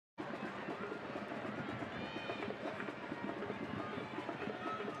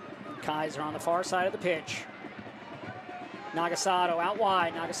Kaiser on the far side of the pitch. Nagasato out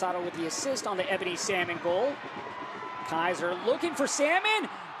wide. Nagasato with the assist on the Ebony Salmon goal. Kaiser looking for Salmon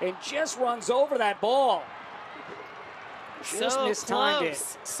and just runs over that ball. Just mistimed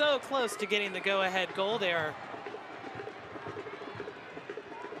it. So close to getting the go-ahead goal there.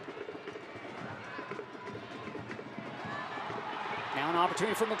 Now an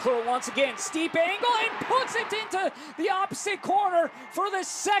opportunity for McClure once again. Steep angle and puts it into the opposite corner for the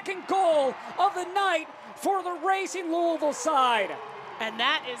second goal of the night for the Racing Louisville side. And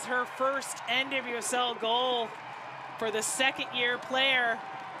that is her first NWSL goal for the second-year player.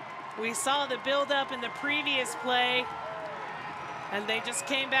 We saw the build-up in the previous play, and they just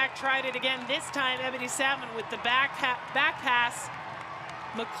came back, tried it again. This time, Ebony Salmon with the back pass.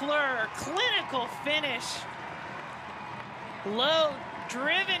 McClure, clinical finish. Low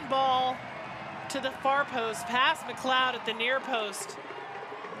driven ball to the far post, past McLeod at the near post.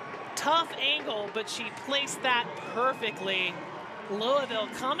 Tough angle, but she placed that perfectly. Louisville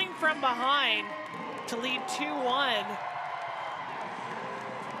coming from behind to lead 2-1.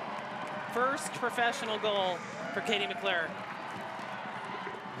 First professional goal for Katie McClure.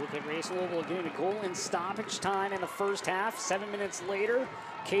 Look at Racing Louisville getting a goal in stoppage time in the first half. 7 minutes later,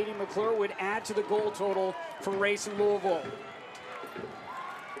 Katie McClure would add to the goal total for Racing Louisville.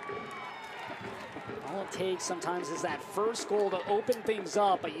 All it takes sometimes is that first goal to open things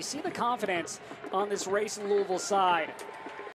up, but you see the confidence on this Racing Louisville side.